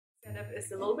setup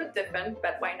is a little bit different,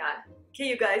 but why not? Okay,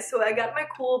 you guys, so I got my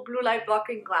cool blue light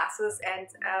blocking glasses, and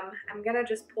I'm gonna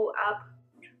just pull up,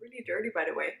 really dirty by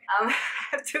the way. I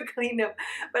have to clean them,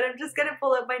 but I'm just gonna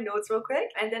pull up my notes real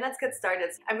quick and then let's get started.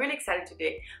 I'm really excited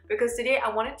today because today I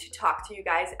wanted to talk to you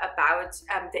guys about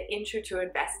the intro to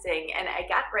investing, and I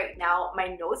got right now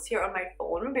my notes here on my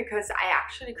phone because I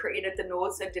actually created the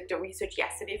notes and did the research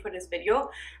yesterday for this video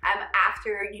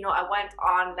after, you know, I went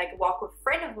on like a walk with a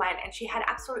friend of mine and she had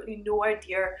absolutely no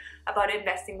idea about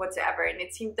investing whatsoever, and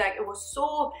it seemed like it was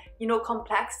so, you know,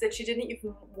 complex that she didn't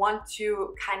even want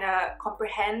to kind of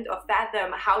comprehend or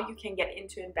fathom how you can get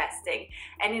into investing.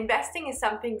 And investing is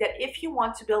something that if you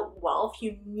want to build wealth,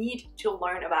 you need to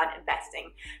learn about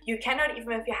investing. You cannot,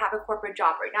 even if you have a corporate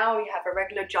job right now, you have a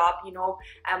regular job, you know,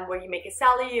 where you make a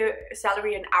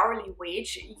salary, an hourly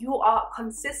wage, you are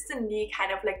consistently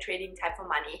kind of like trading type of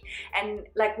money. And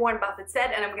like Warren Buffett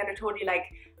said, and I'm gonna totally like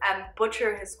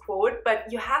butcher his quote,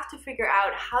 but you have to figure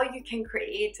out how you can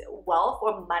create wealth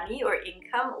or money or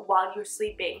income while you're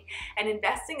sleeping. And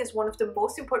investing is one of the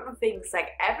most important things. Like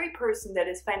every person that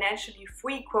is financially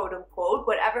free, quote unquote,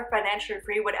 whatever financially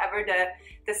free, whatever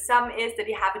the sum is that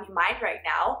you have in your mind right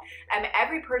now,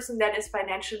 every person that is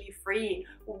financially free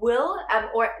will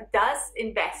or does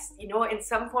invest, you know, in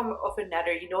some form of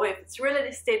another. You know, if it's real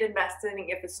estate investing,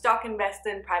 if it's stock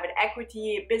investing, private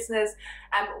equity, business,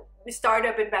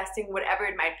 startup investing, whatever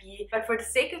it might be. But for the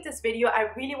sake of this video, I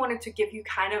really wanted to give you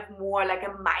kind of more like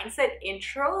a mindset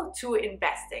intro to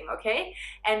investing, okay?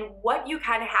 And what you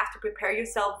kind of have to prepare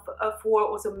yourself for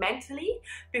also mentally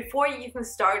before you even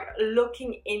start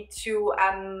looking into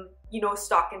you know,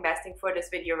 stock investing for this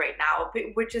video right now,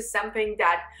 which is something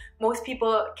that most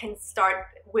people can start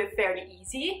with fairly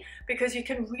easy, because you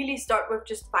can really start with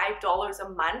just $5 a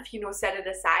month, you know, set it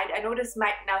aside. I know this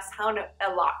might now sound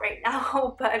a lot right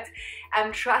now, but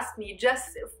trust me,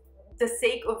 just the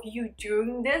sake of you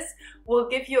doing this will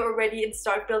give you already and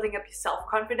start building up your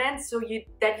self-confidence, so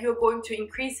that you're going to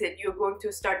increase it. You're going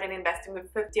to start in investing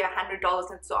with $50,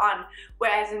 $100 and so on.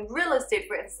 Whereas in real estate,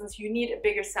 for instance, you need a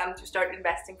bigger sum to start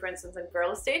investing, for instance, in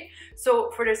real estate. So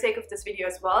for the sake of this video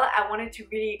as well, I wanted to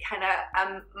really kind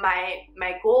of,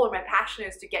 my goal or my passion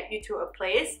is to get you to a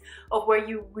place of where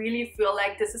you really feel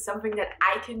like this is something that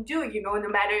I can do, you know, no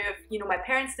matter if, you know, my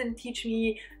parents didn't teach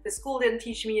me, the school didn't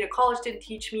teach me, the college didn't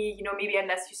teach me, you know, maybe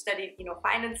unless you studied, you know,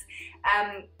 finance.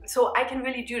 So I can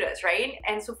really do this, right?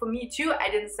 And so for me too, I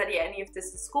didn't study any of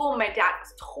this in school. My dad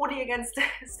was totally against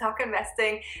stock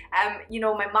investing. You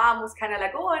know, my mom was kind of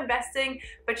like, oh, investing,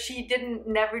 but she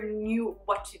never knew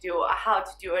what to do or how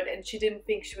to do it, and she didn't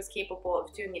think she was capable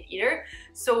of doing it either.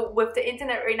 So with the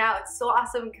internet right now, it's so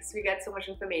awesome because we get so much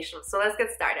information. So let's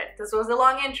get started. This was a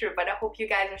long intro, but I hope you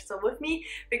guys are still with me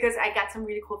because I got some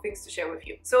really cool things to share with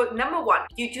you. So number one,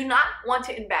 you do not want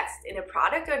to invest in a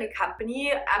product or in a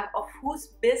company of whose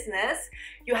business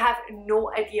you have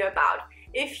no idea about.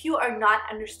 If you are not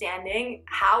understanding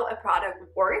how a product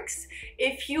works,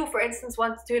 if you, for instance,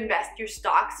 want to invest your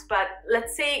stocks, but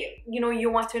let's say, you know,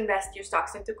 you want to invest your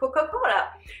stocks into Coca-Cola,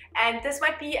 and this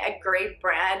might be a great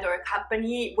brand or a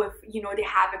company with, you know, they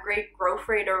have a great growth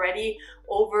rate already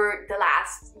over the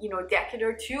last, you know, decade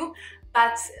or two.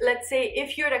 But let's say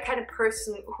if you're the kind of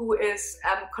person who is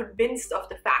convinced of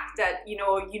the fact that, you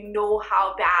know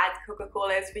how bad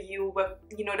Coca-Cola is for you with,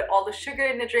 you know, all the sugar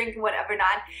in the drink and whatever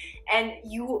not, and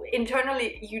you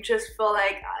internally, you just feel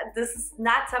like this is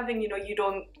not something, you know, you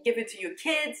don't give it to your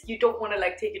kids, you don't want to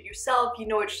like take it yourself, you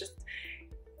know, it's just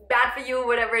bad for you,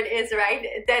 whatever it is, right?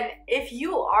 Then if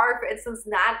you are, for instance,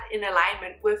 not in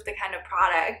alignment with the kind of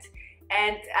product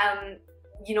and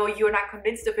you know, you're not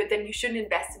convinced of it, then you shouldn't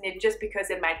invest in it just because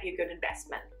it might be a good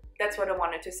investment. That's what I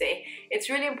wanted to say.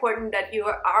 It's really important that you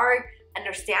are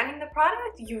understanding the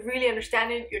product, you really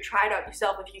understand it, you try it out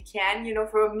yourself if you can. You know,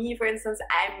 for me, for instance,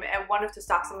 one of the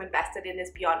stocks I'm invested in is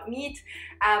Beyond Meat.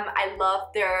 I love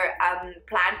their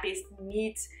plant-based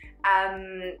meat,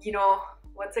 you know,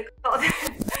 what's it called?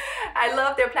 I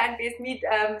love their plant-based meat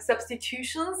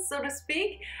substitutions, so to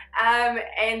speak.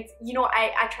 And you know,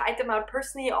 I tried them out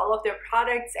personally, all of their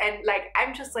products, and like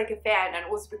I'm just like a fan. And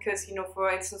also because, you know,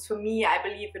 for instance, for me, I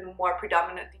believe in a more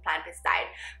predominantly plant-based diet.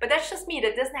 But that's just me.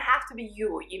 That doesn't have to be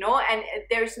you, you know. And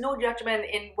there's no judgment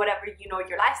in whatever, you know,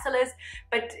 your lifestyle is.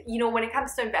 But you know, when it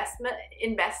comes to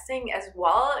investing as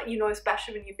well, you know,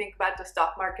 especially when you think about the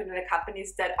stock market and the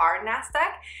companies that are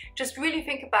NASDAQ, just really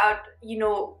think about, you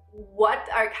know, what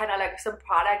are kind of like some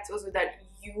products also that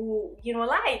you know,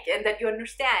 like and that you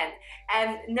understand.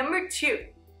 And number two,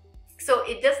 so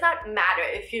it does not matter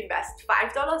if you invest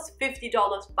 $5, $50,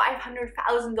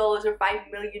 $500,000 or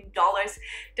 $5 million.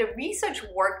 The research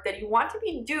work that you want to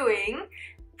be doing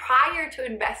prior to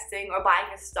investing or buying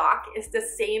a stock is the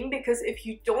same, because if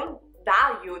you don't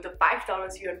value the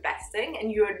 $5 you're investing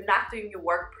and you're not doing your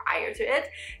work prior to it,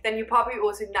 then you're probably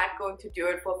also not going to do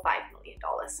it for $5 million.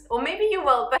 Or maybe you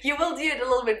will, but you will do it a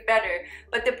little bit better.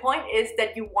 But the point is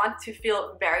that you want to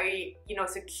feel very,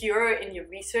 secure in your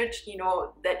research,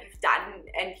 that you've done,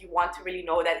 and you want to really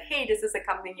know that, hey, this is a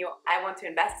company I want to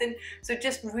invest in. So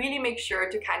just really make sure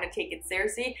to kind of take it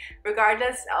seriously,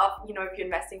 regardless of, if you're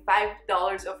investing $5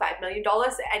 or $5 million.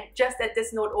 And just at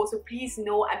this note also, please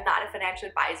know I'm not a financial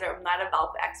advisor. I'm not a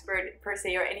wealth expert per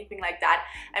se or anything like that.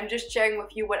 I'm just sharing with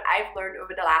you what I've learned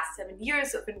over the last 7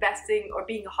 years of investing, or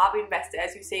being a hobby investor,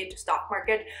 as you say, into stock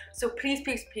market. So please,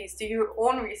 please, please do your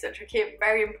own research, okay?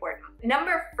 Very important.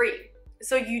 Number 3,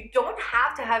 so you don't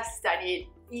have to have studied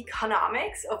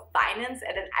economics or finance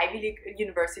at an Ivy League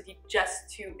university just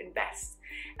to invest.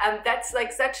 That's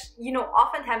like such,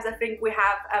 oftentimes I think we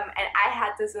have, and I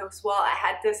had this as well, I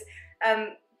had this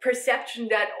perception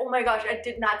that, oh my gosh, I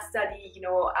did not study,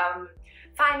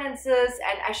 finances,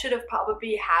 and I should have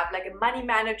probably have like a money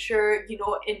manager,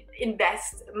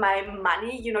 invest my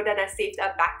money, that I saved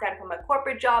up back then from my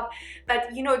corporate job. But,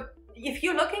 if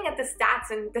you're looking at the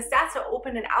stats, and the stats are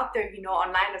open and out there,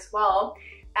 online as well,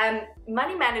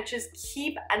 money managers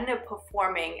keep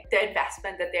underperforming the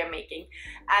investment that they're making.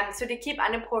 So they keep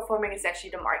underperforming essentially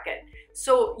the market.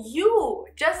 So you,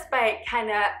 just by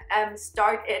kind of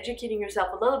start educating yourself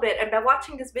a little bit, and by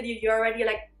watching this video, you're already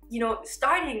like,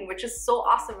 starting, which is so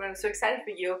awesome, and I'm so excited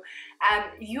for you.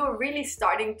 You're really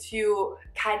starting to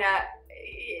kind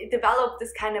of develop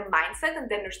this kind of mindset and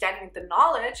the understanding and the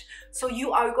knowledge, so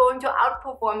you are going to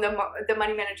outperform the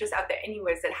money managers out there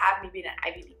anyways, that have maybe an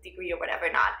Ivy League degree or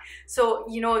whatever not. So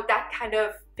that kind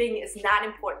of thing is not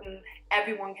important.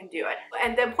 Everyone can do it.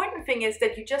 And the important thing is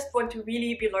that you just want to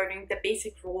really be learning the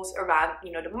basic rules around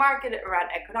the market, around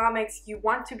economics. You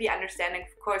want to be understanding,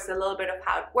 of course, a little bit of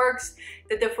how it works,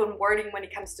 the different wording when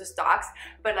it comes to stocks.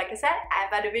 But like I said, I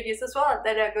have other videos as well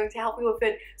that are going to help you with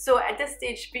it. So at this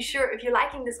stage, be sure, if you're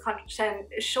liking this content,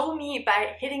 show me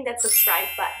by hitting that subscribe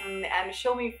button, and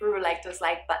show me through like those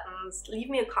like buttons. Leave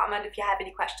me a comment if you have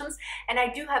any questions. And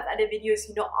I do have other videos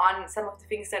on some of the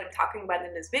things that I'm talking about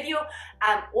in this video,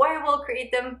 or I will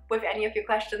create them with any of your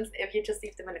questions if you just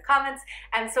leave them in the comments.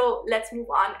 And so let's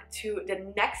move on to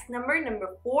the next number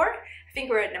 4. I think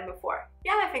we're at number 4.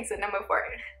 Yeah, I think so, number 4.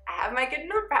 I have my good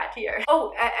notepad here.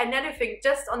 Oh, another thing,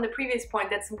 just on the previous point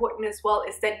that's important as well,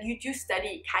 is that you do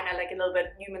study kind of like a little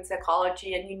bit human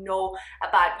psychology, and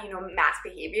about mass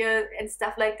behavior and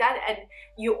stuff like that. And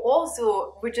you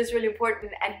also, which is really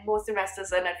important, and most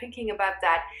investors are not thinking about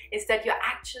that, is that you're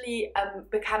actually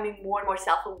becoming more and more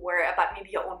self-aware about maybe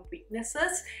your own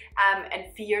weaknesses and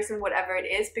fears and whatever it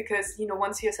is, because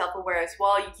once you're self-aware as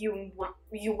well,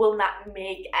 you will not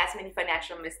make as many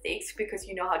financial mistakes, because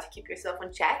you know how to keep yourself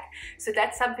in check. So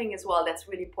that's something as well that's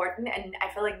really important. And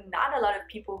I feel like not a lot of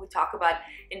people who talk about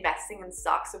investing in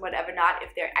stocks or whatever not,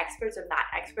 if they're experts or not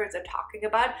experts, are talking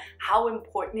about how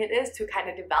important it is to kind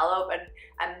of develop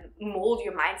and mold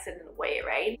your mindset in a way,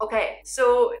 right? Okay,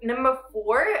 so number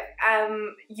 4,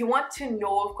 you want to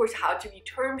know, of course, how to read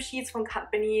term sheets from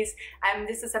companies.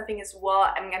 This is something as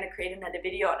well I'm gonna create another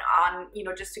video on,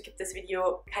 just to keep this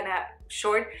video kind of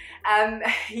short, and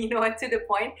to the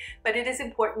point. But it is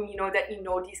important, that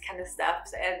these kind of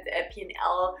stuff, and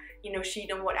P&L, sheet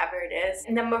and whatever it is.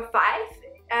 Number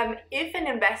 5, if an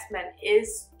investment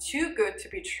is too good to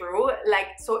be true,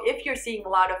 so if you're seeing a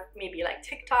lot of maybe like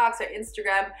TikToks or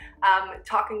Instagram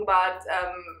talking about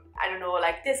I don't know,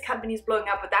 like this company is blowing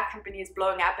up or that company is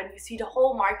blowing up, and you see the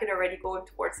whole market already going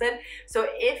towards it. So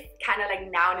if kind of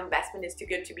like now an investment is too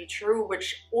good to be true,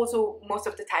 which also most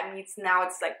of the time means now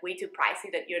it's like way too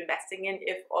pricey that you're investing in,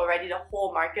 if already the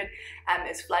whole market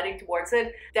is flooding towards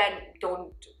it, then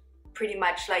don't, pretty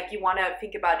much, like, you want to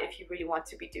think about if you really want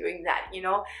to be doing that,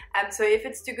 so if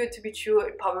it's too good to be true,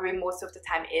 it probably most of the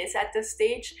time is at this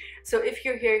stage. So if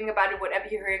you're hearing about it, whatever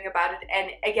you're hearing about it,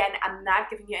 and again, I'm not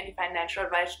giving you any financial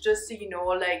advice, just so you know,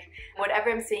 like,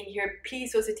 whatever I'm saying here,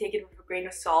 please also take it with a grain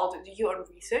of salt. Do your own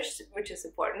research, which is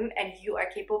important, and you are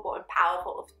capable and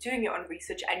powerful of doing your own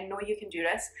research. I know you can do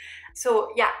this. So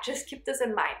yeah, just keep this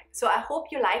in mind. So I hope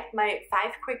you liked my 5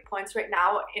 quick points right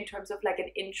now in terms of like an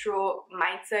intro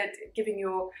mindset, giving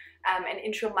you an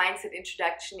intro mindset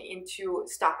introduction into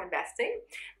stock investing,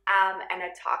 and I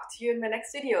talk to you in my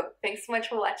next video. Thanks so much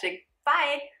for watching.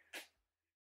 Bye.